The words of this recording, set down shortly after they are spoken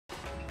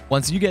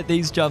Once you get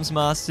these jumps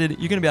mastered,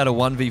 you're going to be able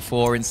to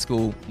 1v4 in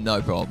school,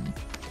 no problem.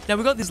 Now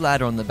we've got this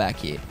ladder on the back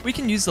here. We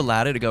can use the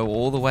ladder to go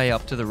all the way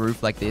up to the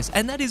roof like this,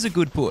 and that is a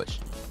good push.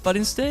 But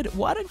instead,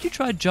 why don't you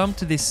try jump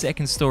to this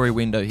second story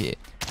window here?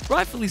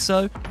 Rightfully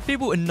so,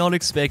 people are not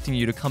expecting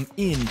you to come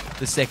in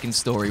the second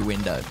story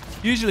window.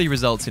 Usually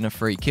results in a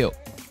free kill.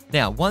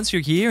 Now, once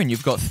you're here and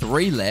you've got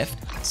 3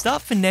 left,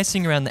 start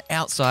finessing around the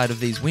outside of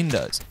these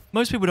windows.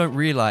 Most people don't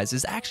realize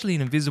there's actually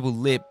an invisible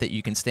lip that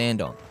you can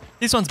stand on.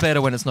 This one's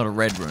better when it's not a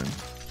red room.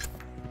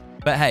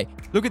 But hey,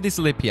 look at this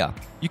lip here.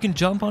 You can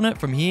jump on it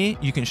from here,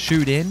 you can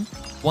shoot in.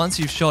 Once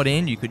you've shot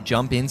in, you could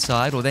jump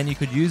inside, or then you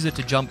could use it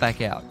to jump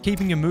back out.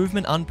 Keeping your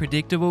movement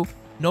unpredictable,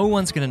 no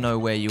one's going to know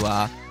where you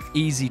are.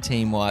 Easy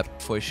team wipe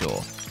for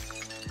sure.